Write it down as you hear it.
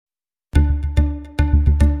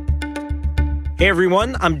Hey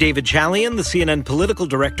everyone, I'm David Chalian, the CNN political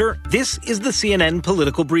director. This is the CNN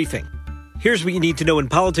Political Briefing. Here's what you need to know in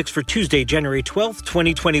politics for Tuesday, January 12th,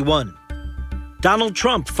 2021. Donald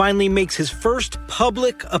Trump finally makes his first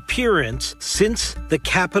public appearance since the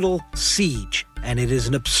Capitol siege. And it is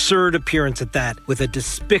an absurd appearance at that, with a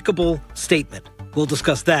despicable statement. We'll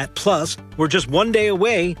discuss that. Plus, we're just one day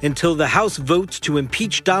away until the House votes to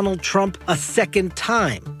impeach Donald Trump a second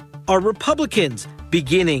time. Are Republicans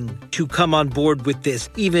beginning to come on board with this,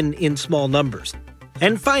 even in small numbers?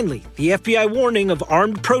 And finally, the FBI warning of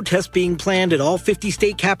armed protests being planned at all 50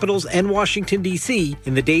 state capitals and Washington, D.C.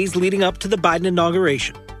 in the days leading up to the Biden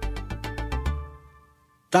inauguration.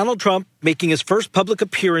 Donald Trump making his first public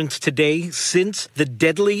appearance today since the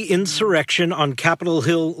deadly insurrection on Capitol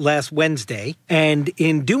Hill last Wednesday. And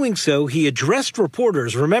in doing so, he addressed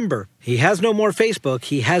reporters. Remember, he has no more Facebook.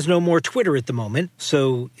 He has no more Twitter at the moment.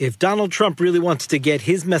 So if Donald Trump really wants to get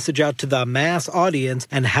his message out to the mass audience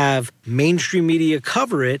and have mainstream media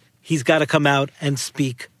cover it, he's got to come out and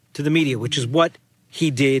speak to the media, which is what he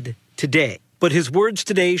did today. But his words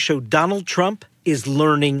today show Donald Trump is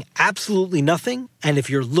learning absolutely nothing. And if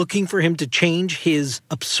you're looking for him to change his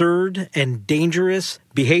absurd and dangerous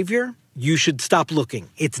behavior, you should stop looking.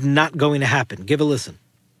 It's not going to happen. Give a listen.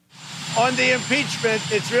 On the impeachment,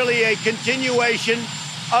 it's really a continuation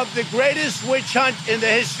of the greatest witch hunt in the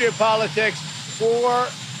history of politics for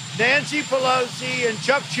Nancy Pelosi and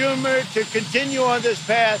Chuck Schumer to continue on this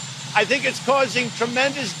path. I think it's causing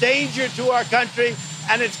tremendous danger to our country,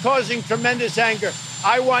 and it's causing tremendous anger.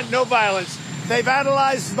 I want no violence. They've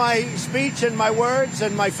analyzed my speech and my words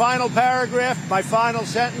and my final paragraph, my final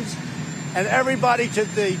sentence, and everybody to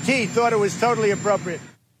the T thought it was totally appropriate.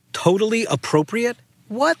 Totally appropriate?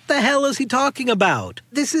 What the hell is he talking about?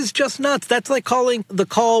 This is just nuts. That's like calling the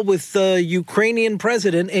call with the Ukrainian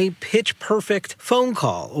president a pitch-perfect phone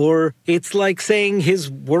call. Or it's like saying his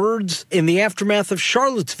words in the aftermath of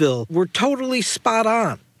Charlottesville were totally spot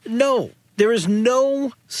on. No. There is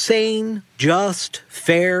no sane, just,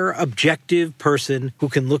 fair, objective person who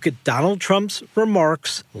can look at Donald Trump's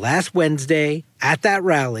remarks last Wednesday at that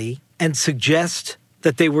rally and suggest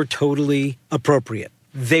that they were totally appropriate.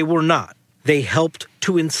 They were not. They helped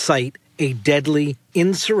to incite a deadly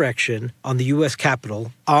insurrection on the U.S.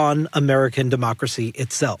 Capitol, on American democracy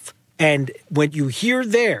itself. And what you hear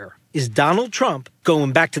there is Donald Trump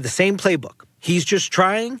going back to the same playbook. He's just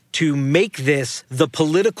trying to make this the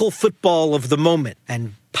political football of the moment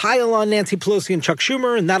and pile on Nancy Pelosi and Chuck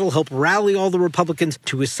Schumer, and that'll help rally all the Republicans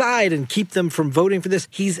to his side and keep them from voting for this.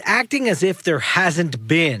 He's acting as if there hasn't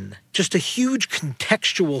been just a huge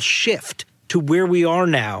contextual shift to where we are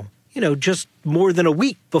now, just more than a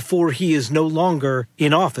week before he is no longer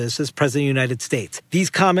in office as President of the United States.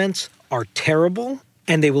 These comments are terrible,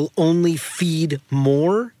 and they will only feed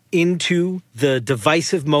more into the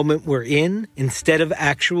divisive moment we're in, instead of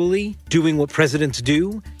actually doing what presidents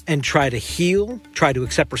do and try to heal, try to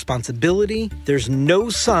accept responsibility. There's no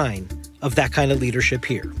sign of that kind of leadership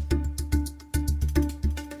here.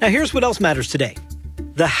 Now, here's what else matters today.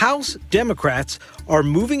 The House Democrats are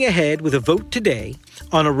moving ahead with a vote today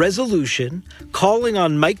on a resolution calling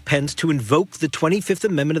on Mike Pence to invoke the 25th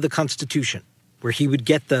Amendment of the Constitution, where he would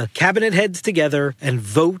get the cabinet heads together and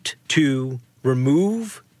vote to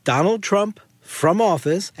remove Donald Trump from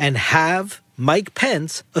office and have Mike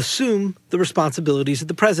Pence assume the responsibilities of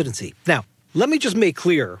the presidency. Now, let me just make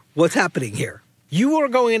clear what's happening here. You are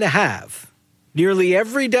going to have nearly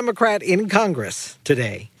every Democrat in Congress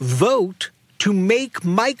today vote to make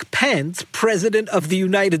Mike Pence president of the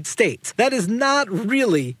United States. That is not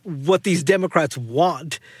really what these Democrats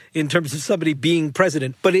want in terms of somebody being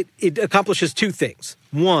president, but it accomplishes two things.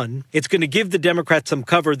 One, it's going to give the Democrats some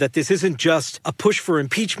cover that this isn't just a push for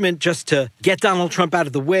impeachment just to get Donald Trump out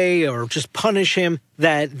of the way or just punish him,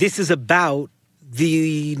 that this is about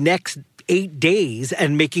the next 8 days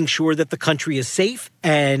and making sure that the country is safe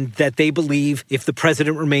and that they believe if the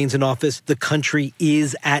president remains in office, the country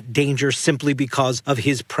is at danger simply because of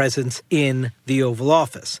his presence in the Oval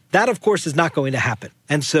Office. That, of course, is not going to happen.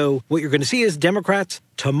 And so what you're going to see is Democrats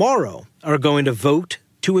tomorrow are going to vote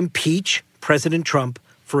to impeach President Trump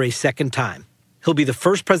for a second time. He'll be the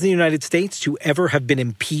first president of the United States to ever have been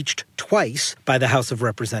impeached twice by the House of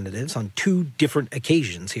Representatives on two different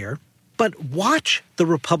occasions here. But watch the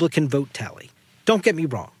Republican vote tally. Don't get me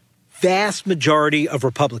wrong. Vast majority of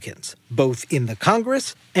Republicans, both in the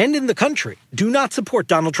Congress and in the country, do not support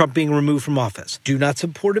Donald Trump being removed from office, do not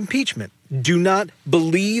support impeachment, do not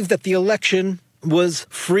believe that the election was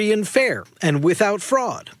free and fair and without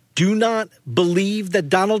fraud, do not believe that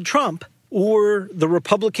Donald Trump or the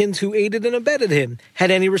Republicans who aided and abetted him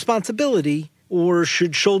had any responsibility or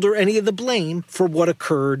should shoulder any of the blame for what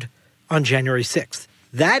occurred on January 6th.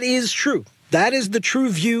 That is true. That is the true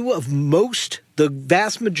view of the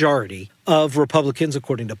vast majority of Republicans,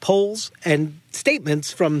 according to polls and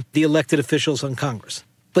statements from the elected officials on Congress.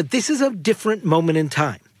 But this is a different moment in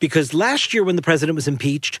time, because last year when the president was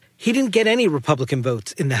impeached, he didn't get any Republican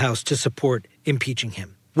votes in the House to support impeaching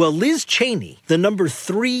him. Well, Liz Cheney, the number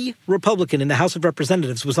 3 Republican in the House of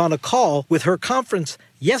Representatives, was on a call with her conference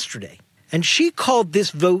yesterday. And she called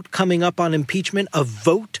this vote coming up on impeachment a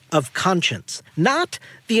vote of conscience. Not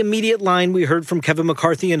the immediate line we heard from Kevin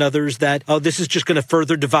McCarthy and others that, oh, this is just going to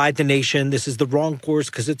further divide the nation. This is the wrong course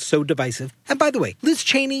because it's so divisive. And by the way, Liz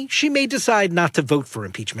Cheney, she may decide not to vote for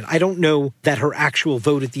impeachment. I don't know that her actual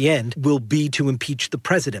vote at the end will be to impeach the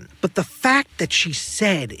president. But the fact that she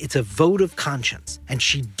said it's a vote of conscience and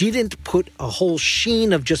she didn't put a whole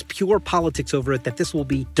sheen of just pure politics over it, that this will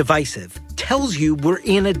be divisive, tells you we're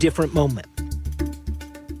in a different moment.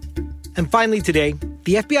 And finally today,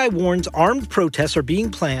 the FBI warns armed protests are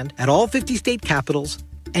being planned at all 50 state capitals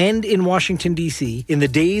and in Washington, D.C. in the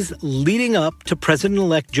days leading up to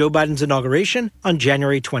President-elect Joe Biden's inauguration on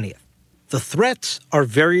January 20th. The threats are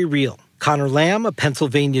very real. Connor Lamb, a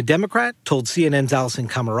Pennsylvania Democrat, told CNN's Alison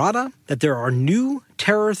Camerata that there are new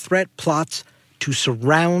terror threat plots to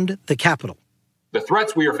surround the Capitol. The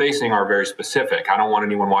threats we are facing are very specific. I don't want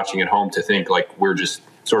anyone watching at home to think like we're just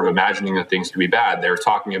sort of imagining that things could be bad. They're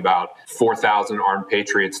talking about 4,000 armed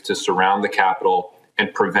patriots to surround the Capitol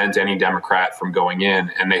and prevent any Democrat from going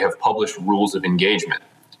in. And they have published rules of engagement,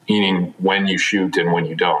 meaning when you shoot and when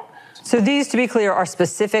you don't. So these, to be clear, are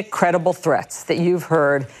specific, credible threats that you've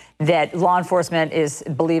heard that law enforcement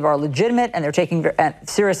believe are legitimate and they're taking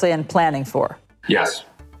seriously and planning for. Yes.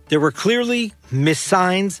 There were clearly missed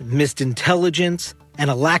signs, missed intelligence, and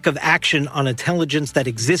a lack of action on intelligence that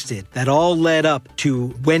existed that all led up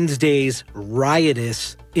to Wednesday's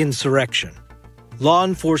riotous insurrection. Law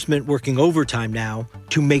enforcement working overtime now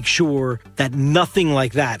to make sure that nothing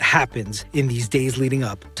like that happens in these days leading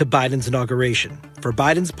up to Biden's inauguration. For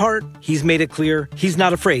Biden's part, he's made it clear he's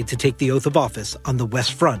not afraid to take the oath of office on the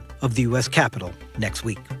west front of the U.S. Capitol next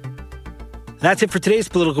week. That's it for today's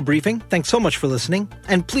Political Briefing. Thanks so much for listening.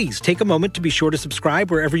 And please take a moment to be sure to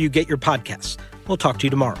subscribe wherever you get your podcasts. We'll talk to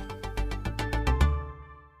you tomorrow.